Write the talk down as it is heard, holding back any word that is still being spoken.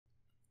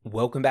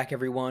Welcome back,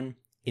 everyone.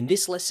 In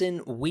this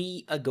lesson,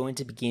 we are going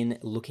to begin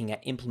looking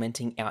at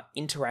implementing our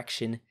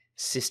interaction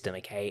system,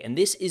 okay? And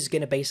this is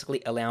going to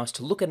basically allow us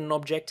to look at an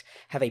object,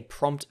 have a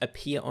prompt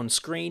appear on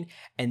screen,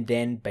 and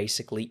then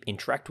basically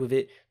interact with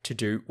it to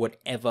do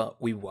whatever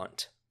we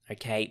want,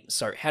 okay?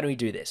 So how do we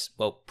do this?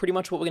 Well, pretty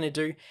much what we're going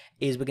to do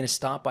is we're going to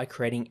start by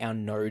creating our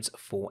nodes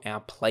for our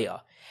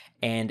player.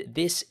 And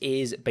this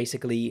is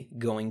basically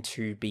going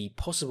to be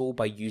possible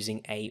by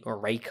using a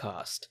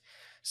raycast.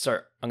 So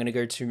I'm going to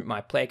go to my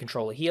player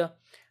controller here.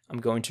 I'm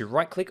going to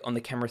right click on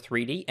the camera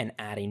 3D and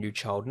add a new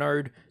child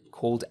node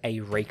called a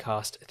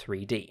raycast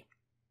 3D.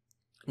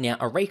 Now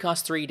a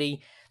raycast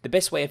 3D, the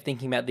best way of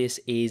thinking about this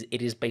is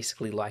it is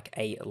basically like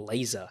a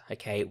laser,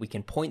 okay? We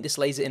can point this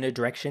laser in a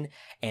direction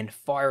and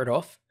fire it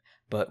off,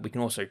 but we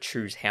can also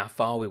choose how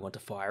far we want to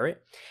fire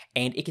it.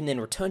 And it can then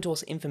return to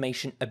us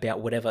information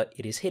about whatever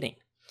it is hitting.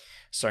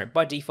 So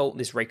by default,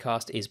 this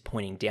raycast is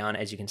pointing down,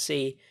 as you can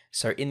see.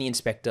 So in the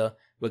inspector,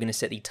 we're going to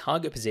set the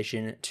target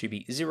position to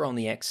be 0 on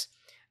the X,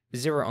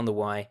 0 on the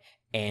Y,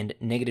 and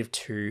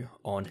 -2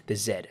 on the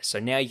Z. So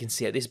now you can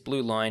see that this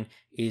blue line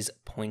is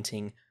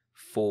pointing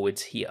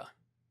forwards here.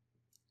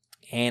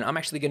 And I'm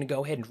actually going to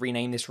go ahead and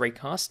rename this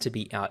raycast to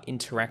be our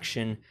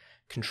interaction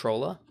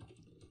controller,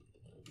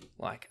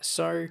 like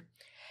so.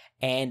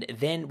 And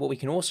then what we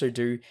can also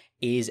do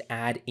is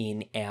add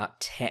in our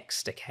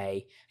text,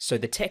 okay? So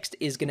the text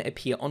is going to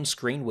appear on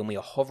screen when we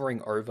are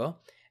hovering over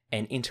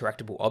an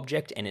interactable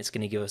object, and it's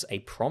going to give us a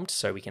prompt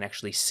so we can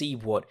actually see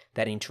what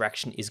that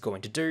interaction is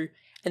going to do.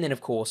 And then of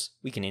course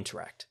we can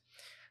interact.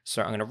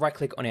 So I'm going to right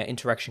click on our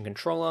interaction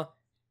controller,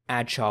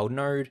 add child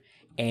node,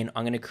 and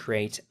I'm going to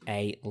create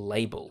a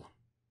label.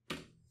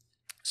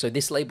 So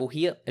this label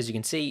here, as you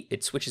can see,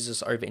 it switches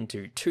us over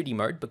into 2D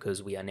mode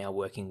because we are now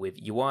working with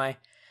UI.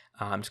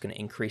 I'm just going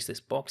to increase this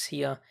box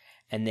here.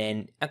 And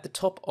then at the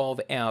top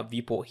of our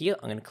viewport here,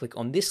 I'm going to click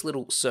on this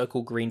little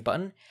circle green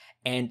button.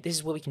 And this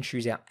is where we can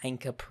choose our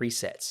anchor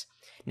presets.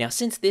 Now,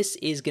 since this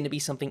is going to be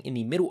something in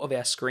the middle of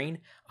our screen,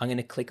 I'm going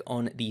to click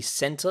on the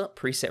center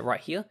preset right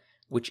here,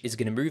 which is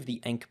going to move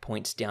the anchor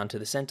points down to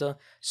the center.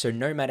 So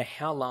no matter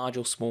how large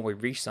or small we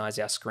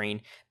resize our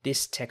screen,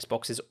 this text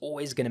box is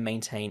always going to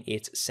maintain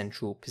its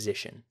central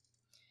position.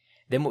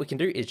 Then what we can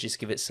do is just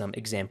give it some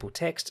example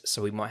text.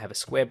 So we might have a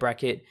square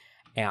bracket,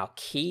 our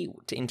key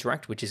to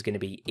interact, which is going to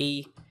be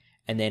E,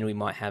 and then we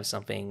might have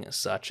something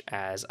such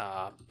as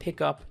a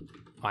pickup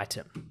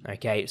item.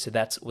 Okay, so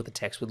that's what the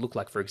text would look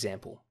like, for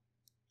example.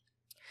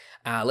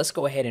 Let's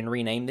go ahead and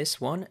rename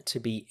this one to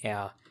be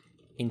our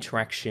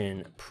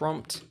interaction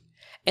prompt.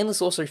 And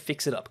let's also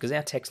fix it up because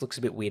our text looks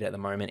a bit weird at the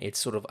moment. It's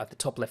sort of at the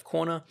top left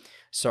corner.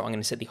 So I'm going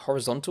to set the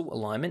horizontal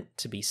alignment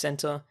to be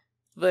center,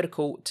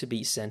 vertical to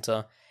be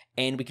center,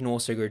 and we can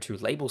also go to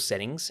label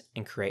settings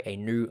and create a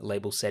new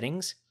label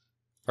settings.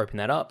 Open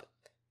that up,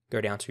 go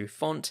down to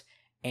font,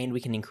 and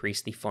we can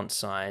increase the font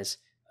size.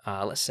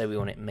 Let's say we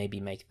want to maybe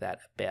make that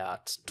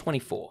about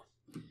 24.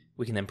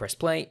 We can then press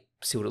play,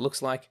 see what it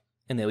looks like,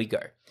 and there we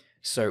go.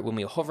 So when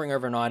we are hovering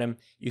over an item,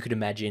 you could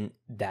imagine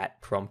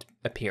that prompt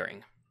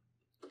appearing.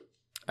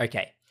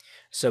 Okay,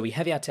 so we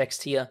have our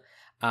text here.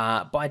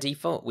 By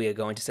default, we are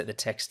going to set the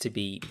text to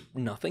be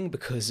nothing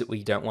because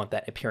we don't want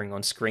that appearing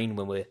on screen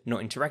when we're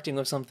not interacting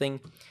with something.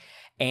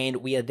 And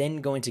we are then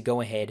going to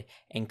go ahead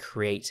and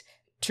create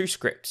two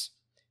scripts.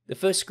 The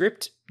first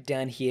script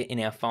down here in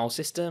our file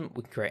system,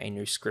 we can create a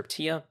new script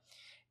here.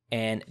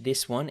 And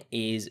this one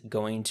is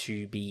going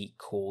to be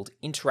called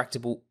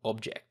interactable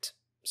object.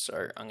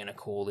 So I'm going to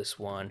call this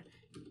one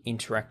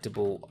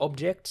interactable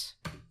object,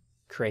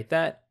 create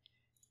that.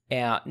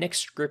 Our next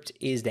script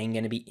is then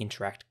going to be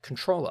interact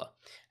controller.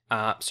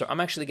 So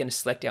I'm actually going to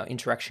select our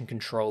interaction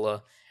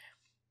controller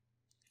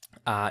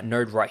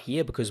node right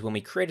here because when we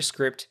create a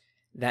script,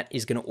 that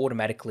is going to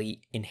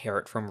automatically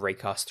inherit from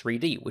raycast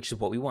 3D, which is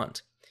what we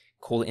want.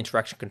 Call it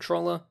interaction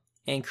controller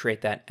and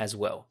create that as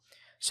well.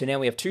 So now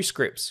we have two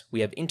scripts. We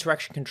have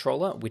interaction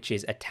controller, which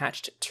is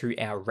attached to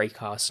our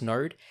raycast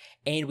node,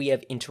 and we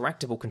have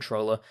interactable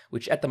controller,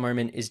 which at the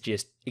moment is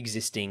just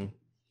existing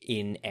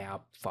in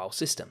our file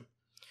system.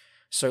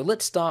 So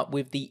let's start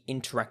with the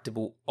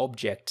interactable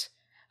object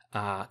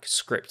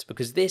script,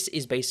 because this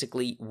is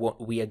basically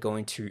what we are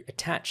going to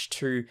attach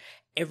to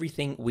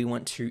everything we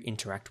want to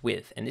interact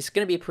with. And it's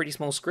going to be a pretty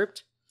small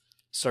script.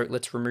 So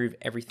let's remove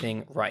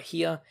everything right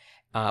here.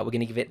 We're going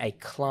to give it a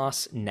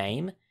class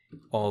name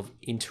of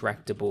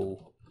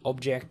interactable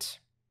object.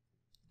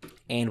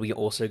 And we are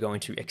also going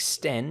to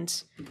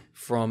extend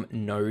from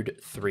node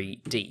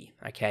 3D,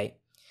 okay?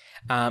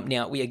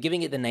 Now, we are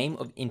giving it the name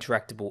of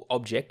interactable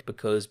object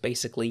because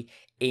basically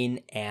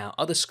in our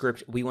other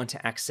script, we want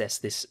to access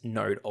this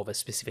node of a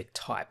specific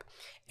type.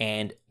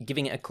 And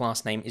giving it a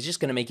class name is just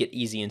going to make it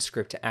easy in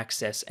script to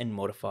access and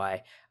modify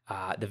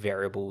the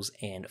variables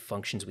and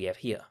functions we have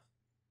here.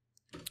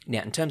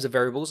 Now, in terms of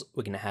variables,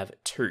 we're going to have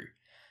two.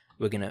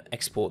 We're going to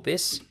export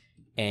this,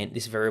 and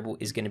this variable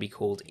is going to be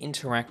called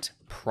interact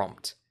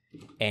prompt.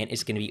 And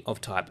it's going to be of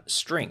type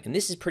string. And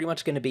this is pretty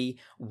much going to be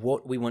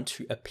what we want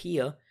to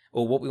appear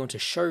or what we want to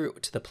show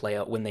to the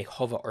player when they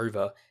hover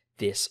over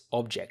this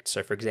object.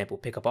 So for example,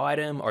 pick up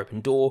item,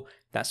 open door,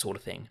 that sort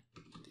of thing.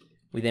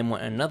 We then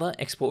want another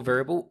export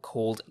variable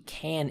called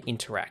can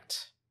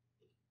interact.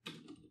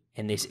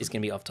 And this is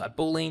going to be of type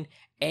boolean,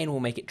 and we'll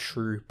make it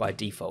true by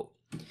default.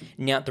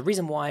 Now, the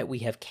reason why we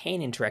have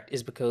can interact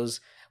is because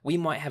we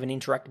might have an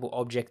interactable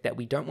object that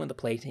we don't want the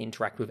player to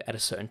interact with at a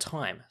certain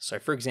time. So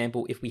for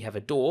example, if we have a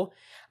door,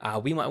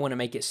 we might want to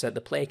make it so that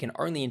the player can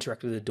only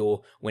interact with the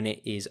door when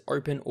it is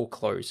open or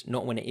closed,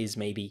 not when it is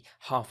maybe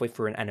halfway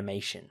through an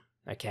animation.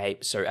 Okay,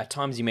 so at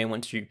times you may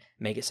want to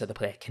make it so the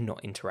player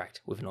cannot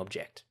interact with an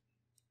object.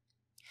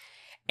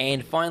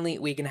 And finally,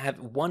 we're going to have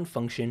one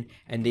function,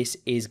 and this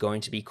is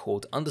going to be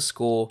called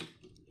underscore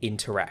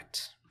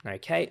interact.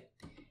 Okay,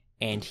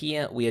 and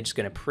here we are just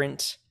going to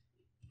print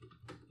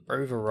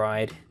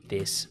override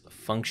this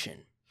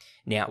function.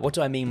 Now, what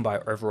do I mean by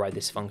override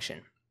this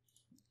function?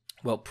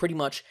 Well, pretty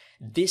much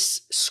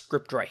this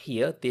script right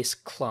here, this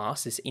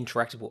class, this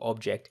interactable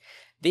object,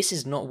 this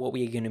is not what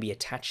we are going to be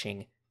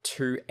attaching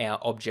to our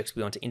objects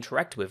we want to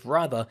interact with.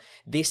 Rather,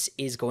 this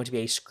is going to be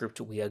a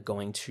script we are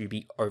going to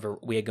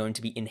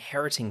be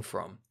inheriting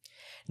from.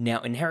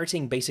 Now,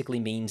 inheriting basically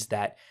means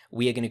that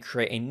we are going to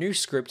create a new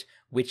script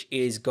which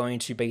is going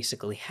to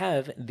basically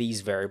have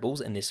these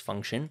variables and this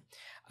function,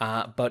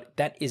 but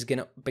that is going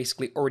to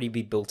basically already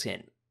be built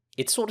in.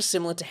 It's sort of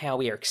similar to how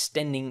we are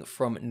extending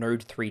from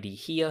Node 3D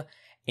here.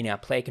 In our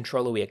player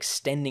controller, we're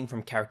extending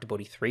from character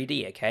body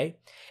 3D, okay?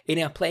 In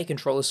our player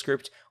controller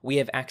script, we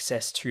have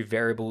access to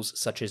variables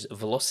such as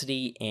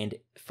velocity and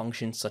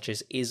functions such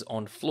as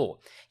isOnFloor.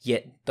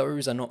 Yet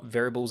those are not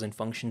variables and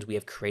functions we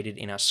have created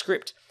in our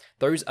script.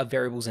 Those are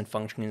variables and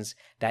functions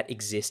that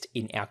exist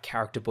in our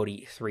character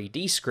body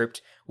 3D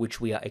script, which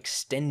we are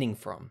extending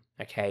from,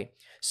 okay?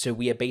 So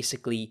we are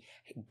basically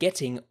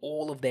getting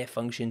all of their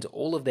functions,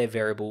 all of their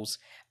variables,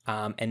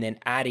 and then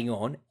adding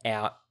on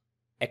our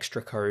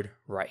extra code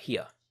right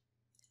here.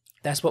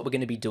 That's what we're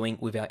going to be doing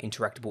with our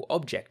interactable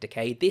object,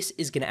 okay? This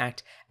is going to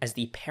act as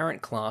the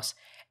parent class,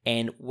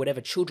 and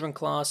whatever children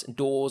class,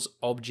 doors,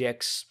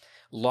 objects,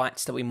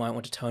 lights that we might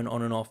want to turn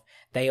on and off,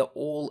 they are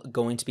all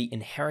going to be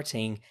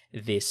inheriting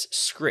this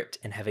script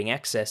and having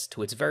access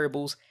to its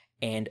variables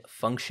and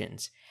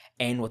functions.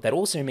 And what that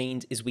also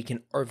means is we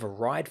can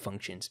override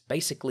functions.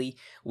 Basically,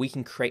 we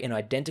can create an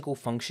identical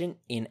function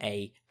in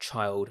a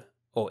child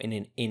or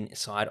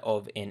inside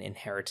of an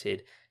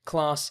inherited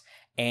class,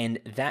 and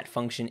that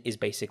function is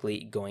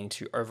basically going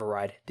to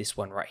override this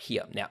one right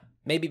here. Now,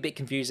 maybe a bit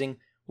confusing.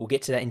 We'll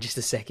get to that in just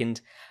a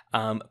second,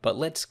 but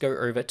let's go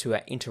over to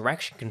our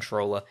interaction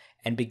controller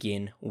and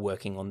begin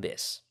working on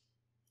this.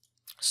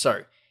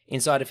 So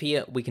inside of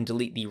here, we can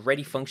delete the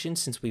ready function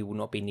since we will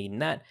not be needing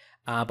that,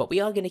 but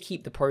we are going to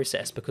keep the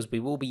process because we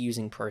will be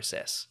using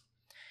process.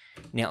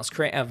 Now let's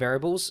create our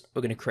variables.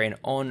 We're going to create an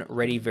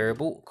onReady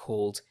variable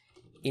called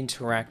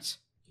interact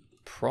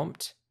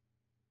prompt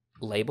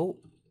label.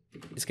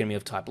 It's going to be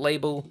of type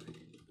label,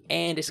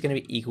 and it's going to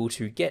be equal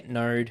to get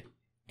node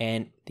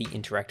and the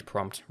interact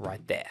prompt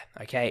right there,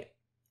 okay?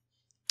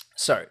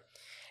 So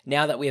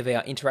now that we have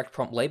our interact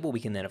prompt label, we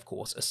can then of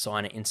course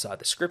assign it inside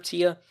the script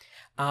here,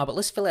 but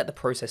let's fill out the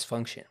process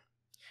function.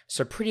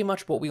 So pretty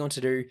much what we want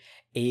to do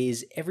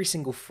is every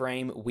single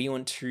frame we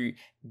want to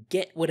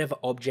get whatever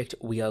object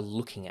we are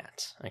looking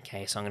at,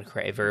 okay? So I'm going to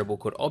create a variable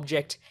called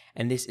object,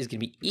 and this is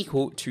going to be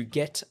equal to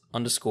get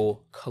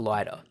underscore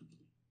collider.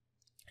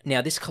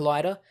 Now this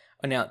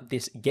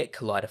get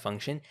collider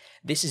function,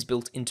 this is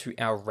built into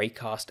our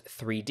raycast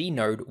 3D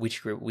node,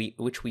 which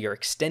we are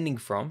extending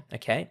from,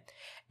 okay?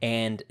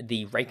 And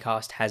the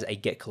raycast has a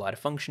get collider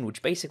function,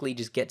 which basically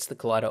just gets the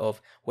collider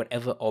of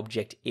whatever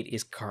object it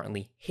is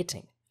currently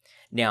hitting.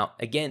 Now,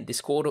 again,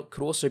 this could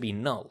also be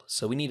null,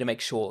 so we need to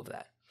make sure of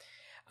that.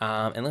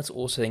 And let's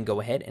also then go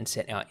ahead and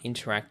set our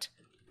interact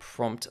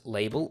prompt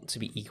label to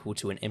be equal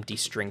to an empty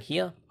string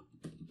here.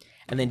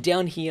 And then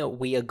down here,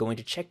 we are going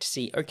to check to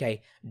see,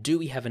 okay, do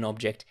we have an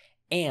object,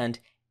 and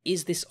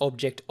is this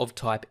object of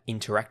type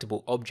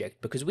interactable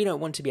object? Because we don't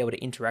want to be able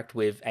to interact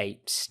with a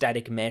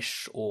static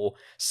mesh or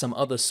some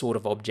other sort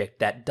of object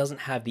that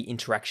doesn't have the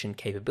interaction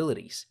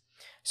capabilities.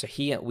 So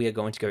here we are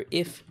going to go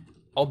if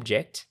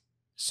object,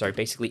 so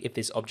basically if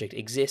this object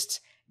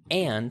exists,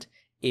 and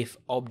if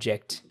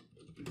object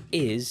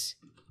is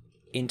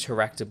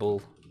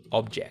interactable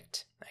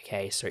object.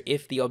 Okay, so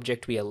if the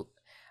object we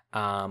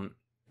are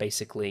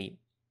basically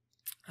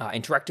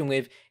interacting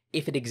with,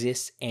 if it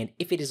exists, and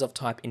if it is of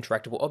type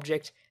interactable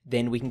object,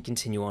 then we can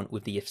continue on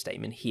with the if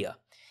statement here.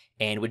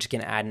 And we're just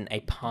going to add in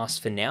a pass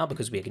for now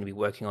because we're going to be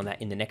working on that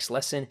in the next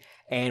lesson.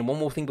 And one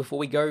more thing before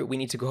we go, we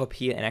need to go up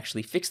here and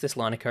actually fix this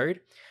line of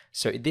code.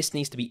 So this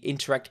needs to be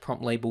interact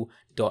prompt label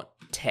dot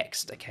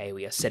text. Okay,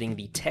 we are setting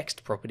the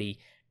text property,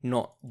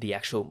 not the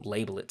actual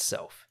label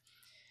itself.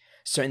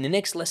 So in the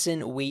next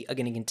lesson, we are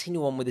going to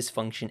continue on with this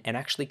function and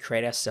actually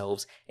create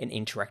ourselves an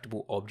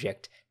interactable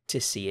object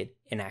to see it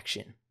in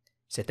action.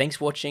 So thanks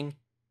for watching,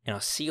 and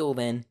I'll see you all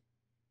then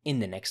in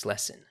the next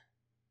lesson.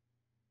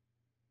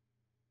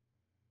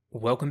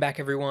 Welcome back,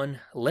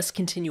 everyone. Let's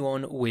continue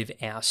on with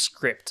our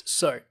script.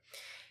 So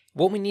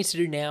what we need to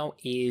do now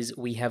is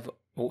we have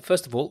well,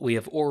 first of all, we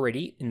have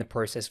already, in the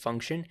process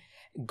function,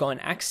 gotten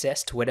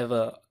access to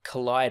whatever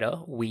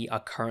collider we are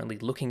currently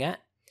looking at.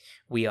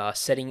 We are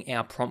setting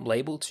our prompt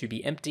label to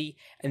be empty,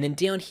 and then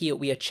down here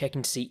we are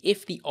checking to see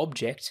if the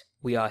object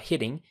we are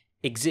hitting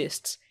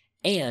exists,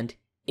 and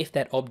if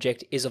that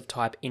object is of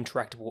type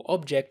interactable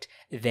object,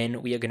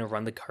 then we are going to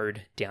run the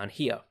code down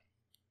here.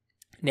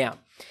 Now,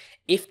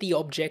 if the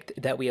object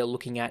that we are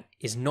looking at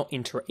is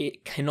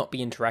it cannot be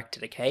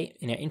interacted, okay?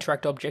 In our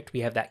interact object,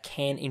 we have that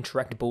can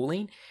interact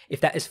boolean.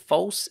 If that is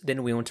false,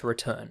 then we want to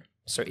return.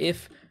 So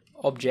if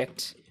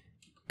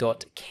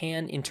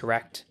object.can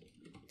interact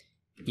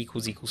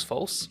equals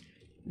false,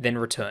 then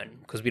return,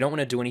 because we don't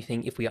want to do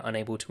anything if we are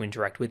unable to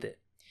interact with it.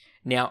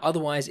 Now,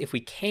 otherwise, if we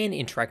can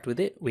interact with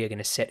it, we are going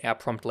to set our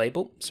prompt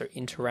label. So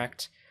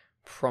interact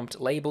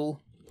prompt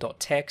label dot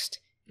text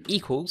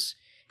equals,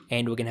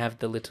 and we're going to have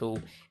the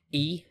little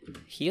E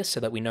here so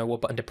that we know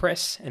what button to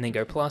press, and then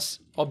go plus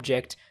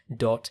object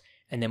dot,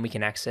 and then we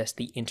can access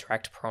the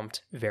interact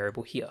prompt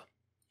variable here.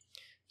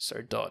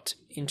 So dot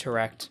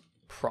interact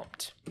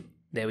prompt.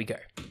 There we go.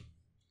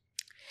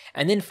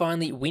 And then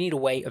finally, we need a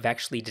way of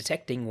actually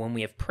detecting when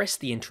we have pressed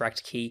the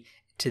interact key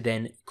to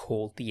then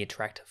call the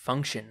interact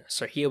function.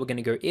 So here we're going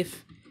to go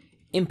if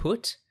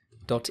input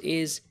dot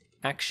is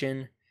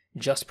action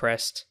just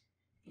pressed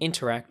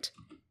interact,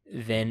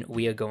 then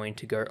we are going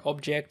to go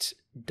object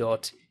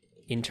dot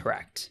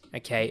interact,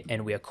 okay,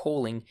 and we are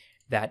calling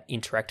that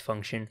interact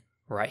function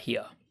right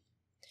here.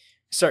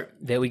 So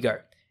there we go.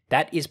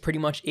 That is pretty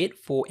much it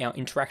for our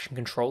interaction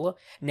controller.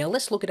 Now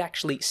let's look at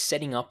actually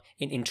setting up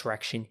an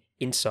interaction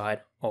inside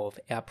of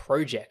our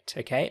project,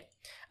 okay?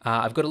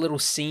 I've got a little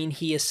scene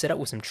here set up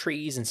with some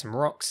trees and some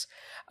rocks,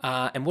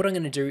 and what I'm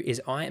going to do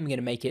is I am going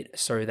to make it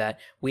so that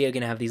we are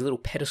going to have these little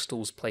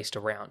pedestals placed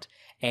around,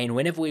 and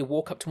whenever we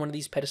walk up to one of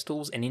these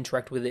pedestals and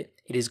interact with it,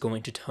 it is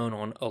going to turn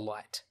on a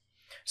light.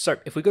 So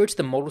if we go to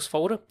the models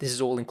folder, this is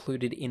all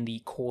included in the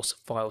course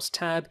files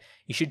tab.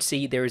 You should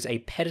see there is a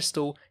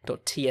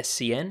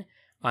pedestal.tscn.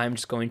 I'm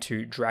just going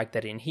to drag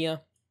that in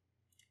here,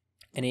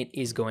 and it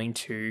is going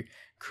to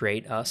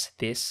create us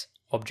this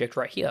object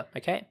right here,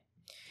 okay?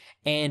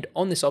 And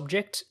on this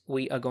object,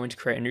 we are going to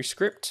create a new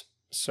script.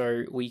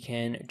 So we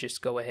can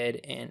just go ahead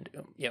and,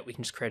 we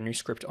can just create a new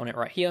script on it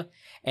right here.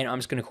 And I'm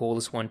just going to call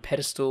this one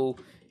pedestal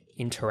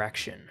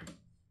interaction.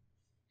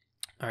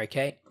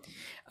 Okay.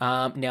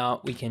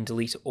 Now we can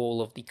delete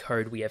all of the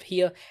code we have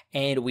here,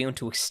 and we want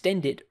to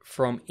extend it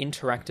from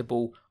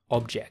interactable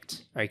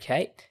object.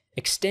 Okay.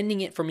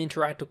 Extending it from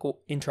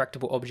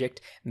interactable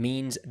object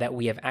means that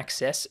we have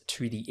access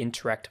to the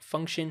interact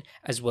function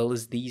as well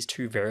as these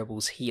two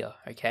variables here.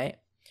 Okay.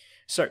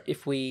 So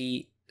if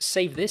we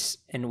save this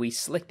and we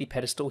select the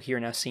pedestal here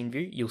in our scene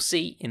view, you'll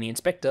see in the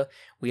inspector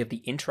we have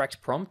the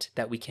interact prompt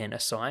that we can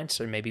assign.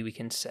 So maybe we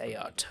can say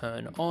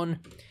turn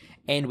on,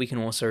 and we can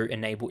also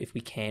enable if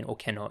we can or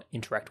cannot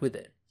interact with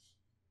it.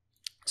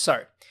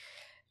 So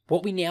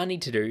what we now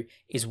need to do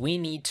is we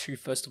need to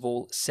first of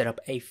all set up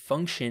a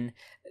function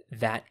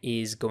that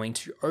is going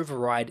to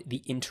override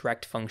the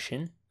interact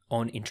function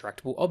on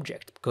interactable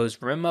object,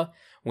 because remember,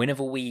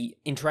 whenever we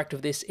interact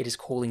with this, it is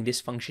calling this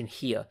function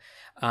here,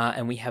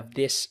 and we have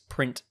this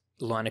print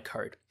line of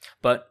code.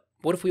 But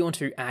what if we want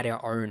to add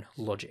our own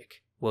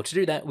logic? Well, to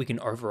do that, we can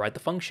override the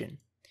function,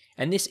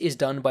 and this is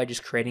done by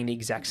just creating the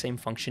exact same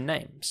function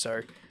name.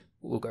 So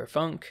we'll go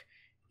func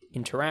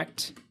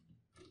interact,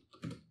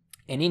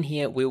 and in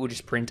here we will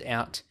just print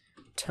out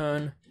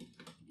turn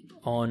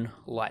on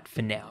light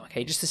for now,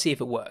 okay, just to see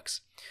if it works.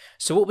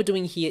 So what we're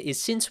doing here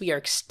is, since we are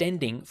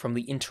extending from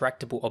the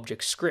interactable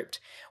object script,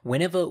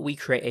 whenever we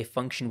create a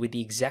function with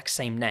the exact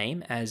same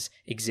name as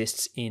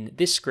exists in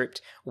this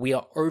script, we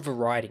are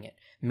overriding it,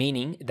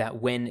 meaning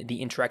that when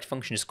the interact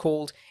function is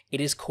called, it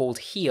is called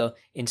here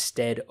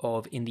instead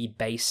of in the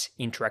base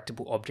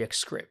interactable object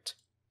script.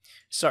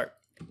 So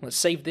let's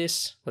save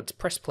this, let's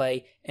press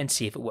play and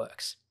see if it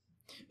works.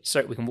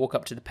 So we can walk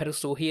up to the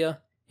pedestal here,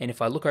 and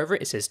if I look over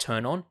it, it says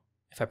turn on.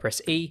 If I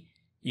press E,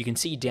 you can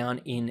see down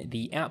in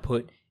the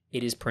output,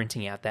 it is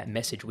printing out that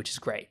message, which is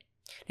great.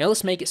 Now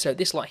let's make it so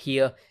this light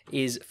here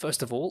is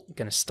first of all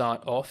going to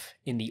start off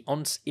in the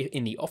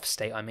off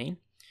state,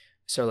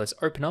 So let's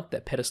open up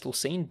that pedestal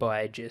scene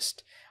by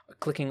just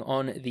clicking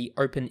on the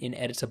open in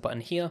editor button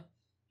here.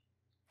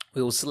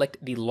 We will select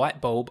the light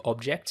bulb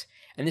object,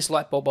 and this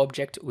light bulb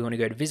object, we want to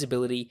go to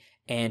visibility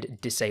and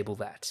disable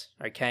that.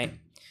 Okay.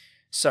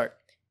 So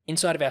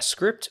inside of our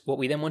script, what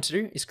we then want to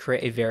do is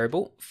create a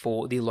variable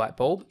for the light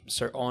bulb.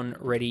 So on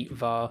ready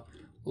var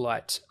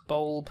light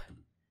bulb,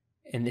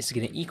 and this is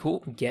going to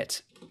equal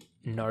get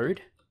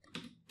node,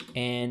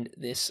 and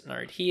this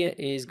node here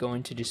is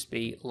going to just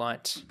be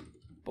light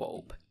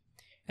bulb.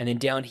 And then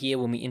down here,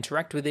 when we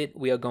interact with it,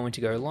 we are going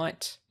to go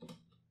light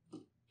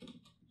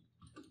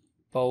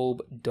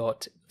bulb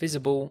dot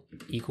visible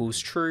equals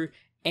true,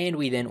 and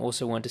we then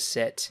also want to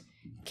set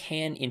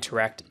can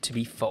interact to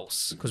be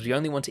false, because we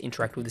only want to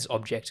interact with this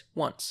object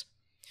once.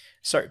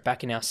 So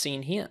back in our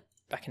scene here,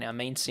 back in our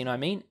main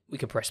scene, we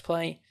can press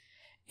play,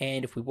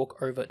 and if we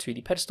walk over to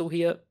the pedestal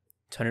here,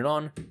 turn it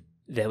on,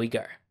 there we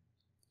go.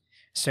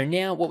 So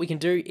now what we can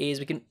do is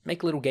we can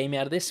make a little game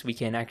out of this. We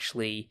can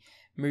actually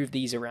move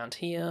these around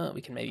here.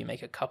 We can maybe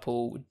make a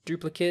couple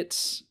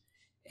duplicates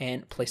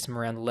and place them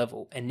around the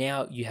level. And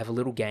now you have a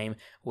little game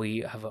where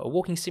you have a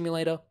walking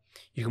simulator.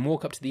 You can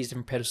walk up to these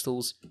different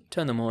pedestals,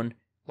 turn them on,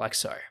 like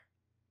so.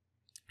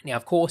 Now,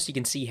 of course, you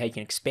can see how you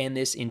can expand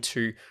this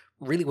into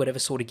really whatever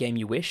sort of game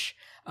you wish.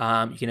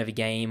 You can have a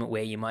game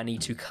where you might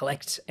need to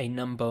collect a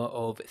number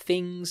of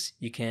things.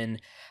 You can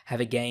have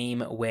a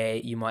game where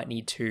you might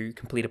need to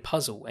complete a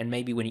puzzle, and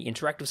maybe when you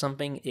interact with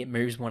something, it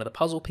moves one of the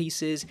puzzle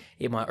pieces.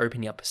 It might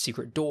open up a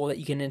secret door that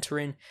you can enter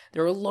in.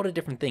 There are a lot of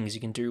different things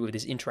you can do with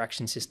this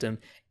interaction system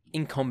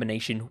in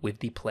combination with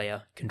the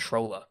player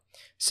controller.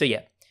 So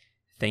yeah,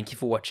 thank you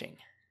for watching.